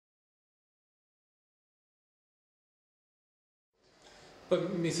Pa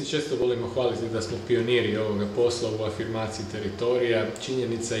mi se često volimo hvaliti da smo pioniri ovoga posla u afirmaciji teritorija.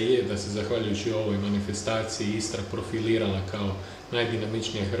 Činjenica je da se zahvaljujući ovoj manifestaciji Istra profilirala kao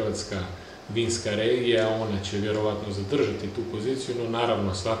najdinamičnija hrvatska vinska regija. Ona će vjerovatno zadržati tu poziciju, no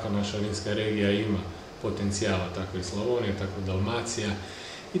naravno svaka naša vinska regija ima potencijala, tako i Slavonija, tako i Dalmacija.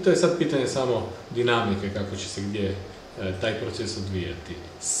 I to je sad pitanje samo dinamike kako će se gdje taj proces odvijati.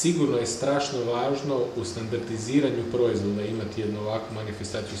 Sigurno je strašno važno u standardiziranju proizvoda imati jednu ovakvu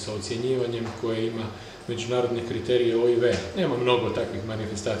manifestaciju sa ocjenjivanjem koje ima međunarodne kriterije OIV. Nema mnogo takvih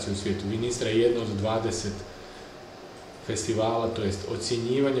manifestacija u svijetu. Vinistra je jedna od 20 festivala, to jest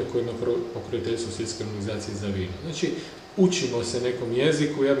ocjenjivanja koje ima pokroviteljstvo Svjetske organizacije za vino. Znači, učimo se nekom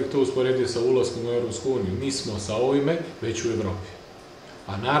jeziku, ja bih to usporedio sa ulaskom u Europsku uniju. Mi smo sa ovime već u Europi.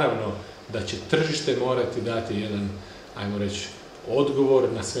 A naravno da će tržište morati dati jedan, ajmo reći, odgovor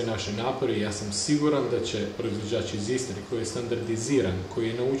na sve naše napore i ja sam siguran da će proizvođač iz Istre koji je standardiziran, koji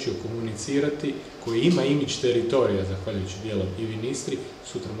je naučio komunicirati, koji ima imidž teritorija, zahvaljujući dijelom i Vinistri,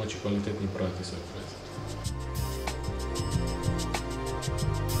 sutra moći kvalitetnije prodati svoj proizvod.